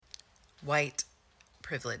White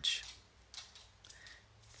privilege.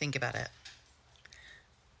 Think about it.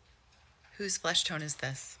 Whose flesh tone is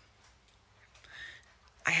this?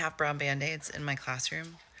 I have brown Band-Aids in my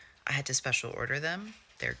classroom. I had to special order them.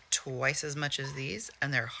 They're twice as much as these,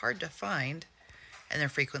 and they're hard to find, and they're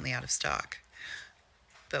frequently out of stock.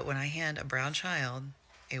 But when I hand a brown child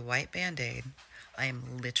a white Band-Aid, I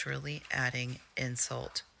am literally adding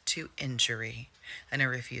insult to injury, and I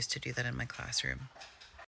refuse to do that in my classroom.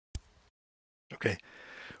 Okay,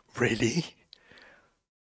 really?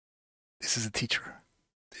 This is a teacher.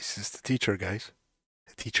 This is the teacher, guys.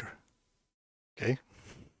 The teacher. Okay?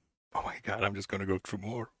 Oh my god, I'm just gonna go through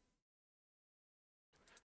more.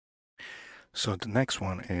 So the next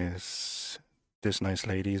one is this nice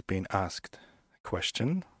lady is being asked a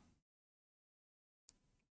question.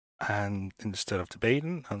 And instead of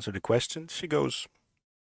debating, answer the question, she goes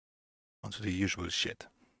onto the usual shit.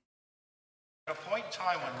 At a point in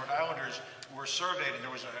time when Rhode Islanders were surveyed and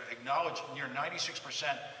there was an acknowledged near 96%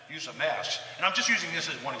 use of masks, and I'm just using this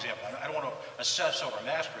as one example, I don't want to assess over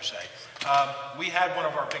masks per se, we had one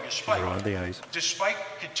of our biggest spikes. Despite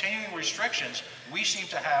continuing restrictions, we seem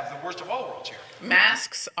to have the worst of all worlds here.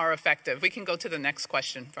 Masks are effective. We can go to the next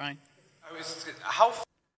question, Brian.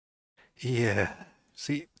 Yeah,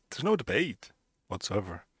 see, there's no debate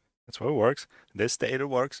whatsoever. That's how it works. In this state it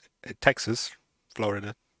works. Texas,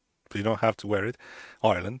 Florida, you don't have to wear it.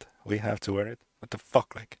 Ireland, we have to wear it. What the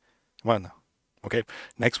fuck, like? Come on now. Okay,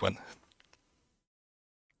 next one.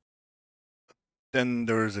 Then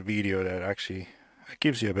there's a video that actually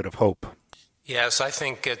gives you a bit of hope. Yes, I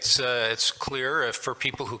think it's clear for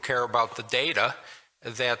people who care about the data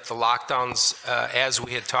that the lockdowns, as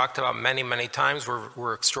we had talked about many, many times,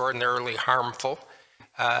 were extraordinarily harmful.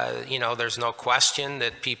 There's no question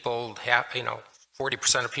that people have,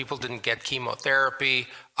 40% of people didn't get chemotherapy,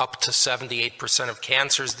 up to 78% of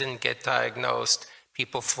cancers didn't get diagnosed,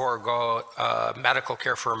 people forego medical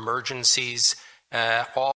care for emergencies,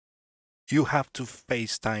 all. You have to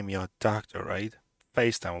FaceTime your doctor, right?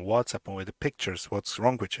 FaceTime, WhatsApp him with the pictures, what's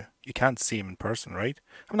wrong with you. You can't see him in person, right?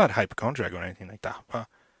 I'm not a hypochondriac or anything like that, but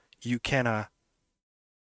you cannot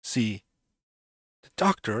see the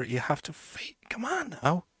doctor. You have to come on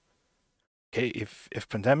now. Okay, if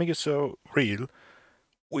pandemic is so real,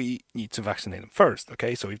 we need to vaccinate them first,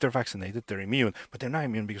 okay? So if they're vaccinated, they're immune. But they're not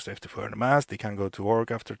immune because they have to wear a mask. They can't go to work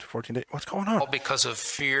after 14 days. What's going on? All because of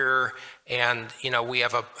fear. And, we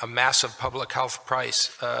have a massive public health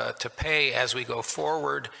price to pay as we go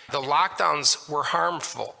forward. The lockdowns were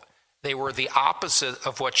harmful. They were the opposite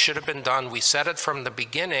of what should have been done. We said it from the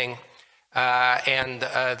beginning.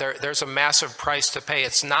 There's a massive price to pay.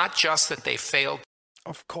 It's not just that they failed.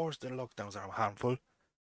 Of course the lockdowns are harmful.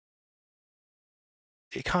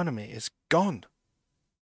 The economy is gone.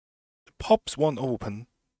 The pubs won't open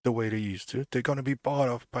the way they used to. They're going to be bought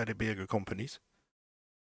off by the bigger companies.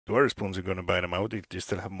 The Wetherspoons are going to buy them out if they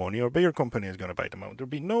still have money, or bigger company is going to buy them out. There'll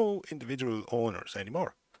be no individual owners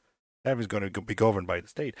anymore. Everything's going to be governed by the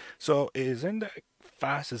state. So isn't that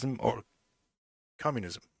fascism or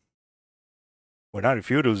communism? We're not in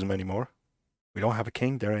feudalism anymore. We don't have a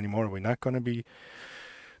king there anymore. We're not going to be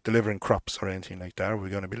delivering crops or anything like that. We're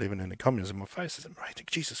going to be living in the communism or fascism, right?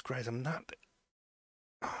 Jesus Christ,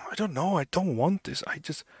 I don't know. I don't want this.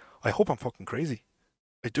 I hope I'm fucking crazy.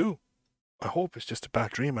 I do. I hope it's just a bad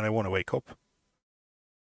dream and I want to wake up.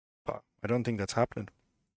 But I don't think that's happening.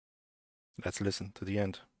 Let's listen to the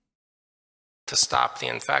end. To stop the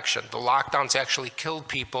infection. The lockdowns actually killed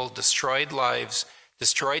people, destroyed lives,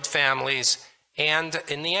 destroyed families, and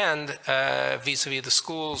in the end, vis-a-vis the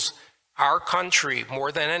schools, our country,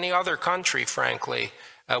 more than any other country, frankly,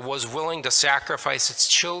 was willing to sacrifice its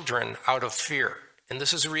children out of fear. And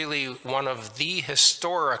this is really one of the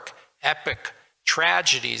historic, epic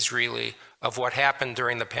tragedies, really, of what happened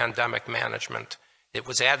during the pandemic management. It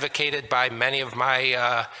was advocated by many of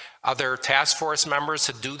my other task force members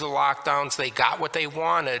to do the lockdowns. They got what they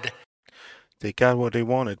wanted. They got what they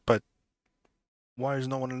wanted, but why is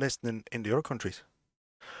no one listening in the other countries?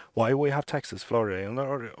 Why we have Texas, Florida, and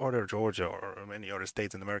other Georgia, or many other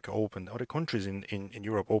states in America open, other countries in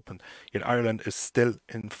Europe open, yet Ireland is still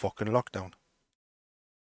in fucking lockdown?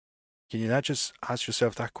 Can you not just ask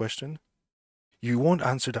yourself that question? You won't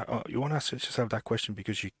answer that. You won't ask yourself that question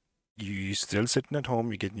because you still sitting at home,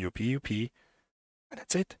 you're getting your PUP, and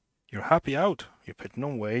that's it. You're happy out. You're putting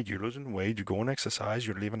on weight, you're losing weight, you're going exercise,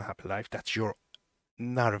 you're living a happy life. That's your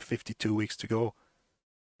another 52 weeks to go,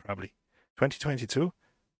 probably. 2022?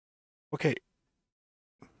 Okay,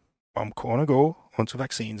 I'm going to go onto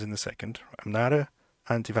vaccines in a second. I'm not a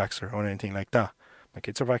anti-vaxxer or anything like that. My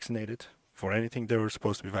kids are vaccinated for anything they were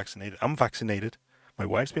supposed to be vaccinated. I'm vaccinated. My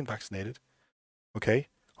wife's been vaccinated. Okay?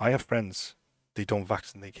 I have friends, they don't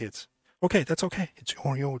vaccinate kids. Okay, that's okay. It's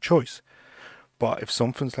your choice. But if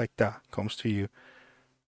something's like that comes to you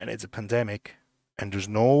and it's a pandemic and there's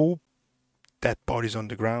no dead bodies on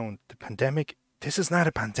the ground, the pandemic, this is not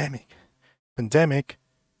a pandemic. Pandemic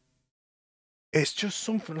is just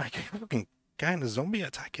something like a fucking kind of zombie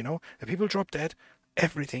attack, you know? If people drop dead,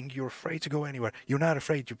 everything, you're afraid to go anywhere. You're not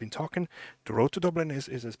afraid. You've been talking. The road to Dublin is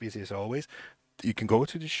as busy as always. You can go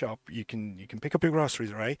to the shop. You can pick up your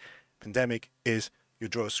groceries, right? Pandemic is your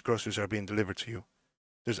groceries are being delivered to you.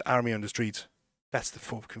 There's army on the streets. That's the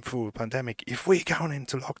fucking full pandemic. If we go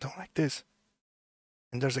into lockdown like this,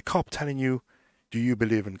 and there's a cop telling you, do you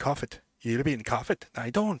believe in COVID? You believe in COVID? I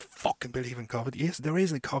don't fucking believe in COVID. Yes, there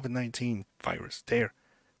is a COVID-19 virus there.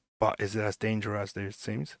 But is it as dangerous as it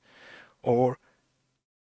seems? Or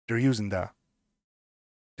they're using that.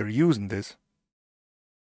 They're using this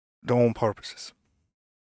their own purposes.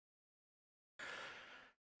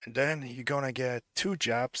 And then you're going to get 2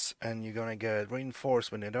 jabs and you're going to get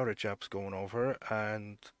reinforcement and other jabs going over.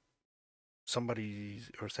 And somebody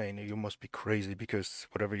are saying you must be crazy because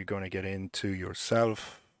whatever you're going to get into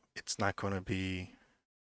yourself, it's not going to be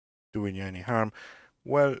doing you any harm.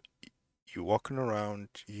 Well, you're walking around,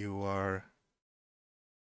 you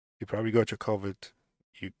probably got your COVID,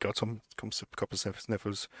 you got a couple of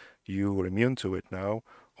sniffles, you are immune to it now,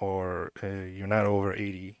 or you're not over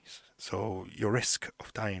 80, so your risk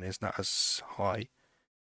of dying is not as high.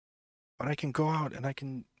 But I can go out and I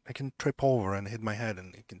can trip over and hit my head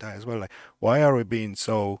and it can die as well. Like, why are we being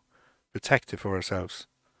so protective of ourselves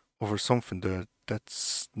over something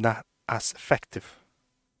that's not as effective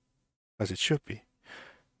as it should be?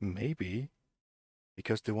 Maybe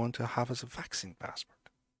because they want to have us a vaccine passport,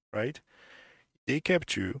 right? They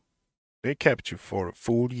kept you for a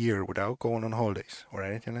full year without going on holidays or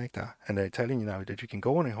anything like that. And they're telling you now that you can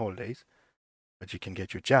go on holidays, but you can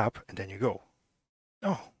get your jab and then you go.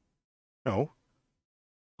 No.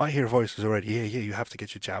 I hear voices already. Yeah, you have to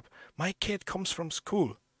get your jab. My kid comes from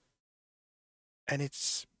school and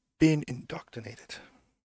it's been indoctrinated.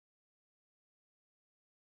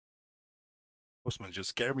 Postman just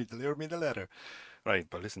scared me, delivered me the letter. Right,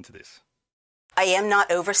 but listen to this. I am not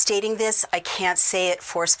overstating this. I can't say it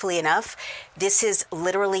forcefully enough. This is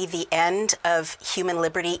literally the end of human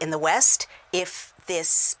liberty in the West if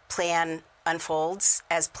this plan unfolds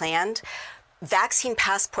as planned. Vaccine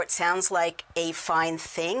passport sounds like a fine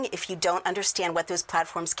thing if you don't understand what those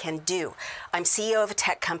platforms can do. I'm CEO of a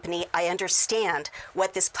tech company. I understand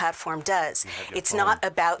what this platform does. It's not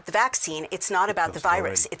about the vaccine. It's not about the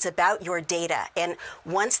virus. It's about your data. And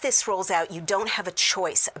once this rolls out, you don't have a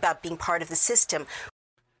choice about being part of the system.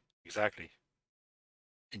 Exactly.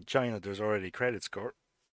 In China, there's already a credit score,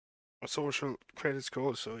 a social credit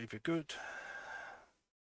score. So if you're good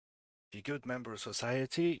member of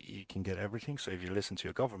society, you can get everything. So if you listen to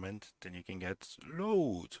your government, then you can get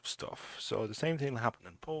loads of stuff. So the same thing happened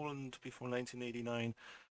in Poland before 1989,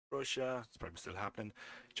 Russia, it's probably still happening,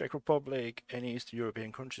 Czech Republic, any Eastern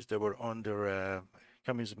European countries that were under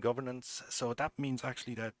communism governance. So that means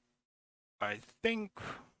actually that I think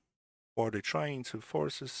what they're trying to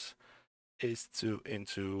force us is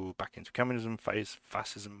back into communism,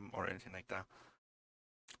 fascism, or anything like that.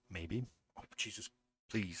 Maybe. Oh, Jesus,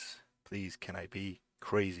 please, can I be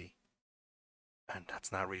crazy? And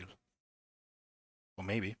that's not real. Well,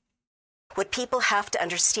 maybe. What people have to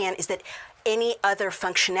understand is that any other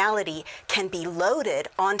functionality can be loaded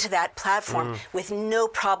onto that platform with no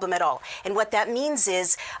problem at all. And what that means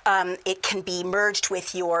is it can be merged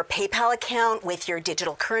with your PayPal account, with your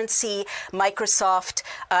digital currency. Microsoft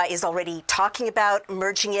is already talking about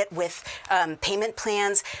merging it with payment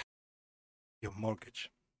plans. Your mortgage,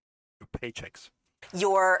 your paychecks.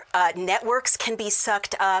 Your networks can be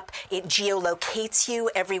sucked up. It geolocates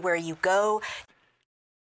you everywhere you go.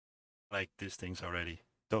 Like these things already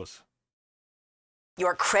does.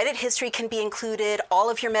 Your credit history can be included.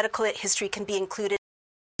 All of your medical history can be included.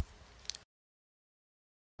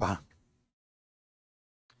 Wow.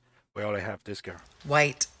 We only have this girl.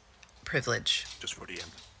 White privilege. Just for the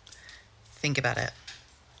end. Think about it.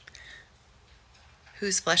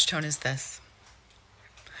 Whose flesh tone is this?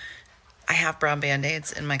 I have brown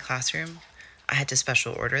Band-Aids in my classroom. I had to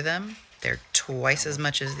special order them. They're twice as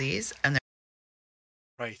much as these, and they're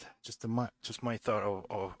right. Just my thought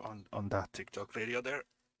on that TikTok video there.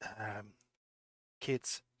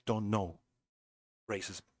 Kids don't know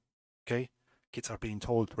racism. Okay, kids are being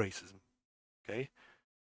told racism. Okay,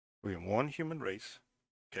 we're one human race.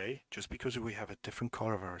 Okay, just because we have a different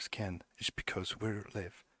color of our skin, it's because we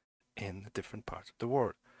live in a different part of the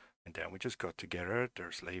world. And then we just got together.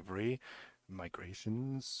 There's slavery.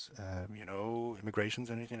 migrations, immigrations,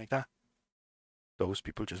 anything like that. Those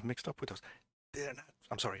people just mixed up with us. They're not,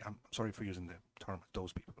 I'm sorry for using the term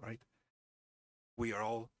those people, right? We are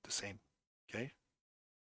all the same, okay?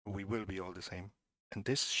 We will be all the same. And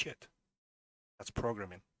this shit, that's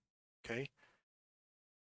programming, okay?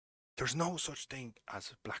 There's no such thing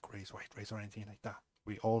as black race, white race, or anything like that.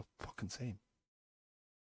 We all fucking same.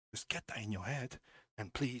 Just get that in your head,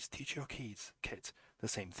 and please teach your kids the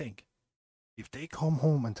same thing. If they come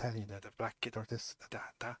home and tell you that a black kid or this,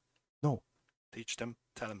 that, no. Teach them,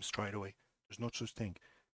 tell them straight away. There's no such thing.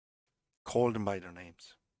 Call them by their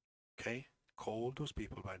names, okay? Call those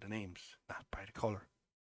people by the names, not by the color.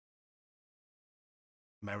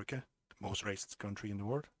 America, the most racist country in the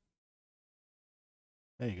world.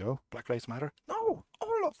 There you go. Black lives matter. No,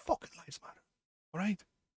 all of fucking lives matter. All right?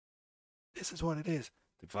 This is what it is.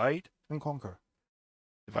 Divide and conquer.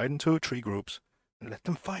 Divide into 3 groups and let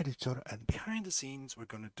them fight each other. And behind the scenes, we're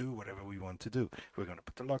going to do whatever we want to do. We're going to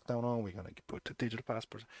put the lockdown on. We're going to put the digital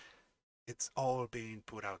passports. It's all being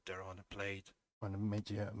put out there on the plate, on the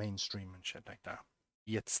media, mainstream and shit like that.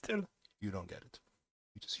 Yet still, you don't get it.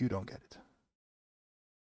 You don't get it.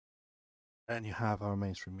 And you have our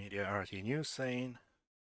mainstream media, RT News, saying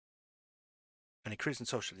an increase in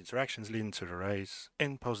social interactions leading to the rise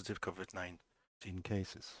in positive COVID-19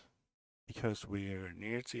 cases. Because we're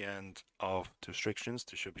near the end of the restrictions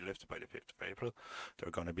that should be lifted by the 5th of April,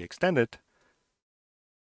 they're going to be extended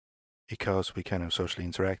because we cannot socially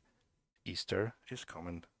interact. Easter is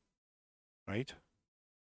coming, right?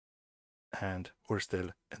 And we're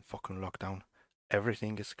still in fucking lockdown.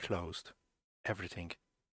 Everything is closed. Everything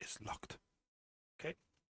is locked. Okay?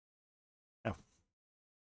 Now,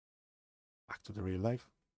 back to the real life.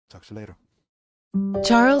 Talk to you later.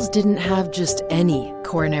 Charles didn't have just any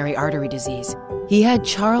coronary artery disease. He had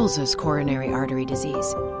Charles's coronary artery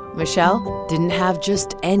disease. Michelle didn't have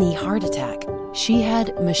just any heart attack. She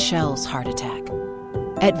had Michelle's heart attack.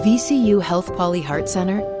 At VCU Health Poly Heart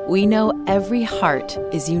Center, we know every heart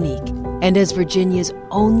is unique. And as Virginia's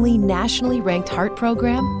only nationally ranked heart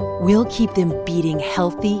program, we'll keep them beating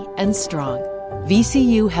healthy and strong.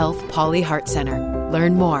 VCU Health Poly Heart Center.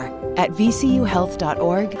 Learn more at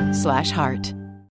vcuhealth.org/heart.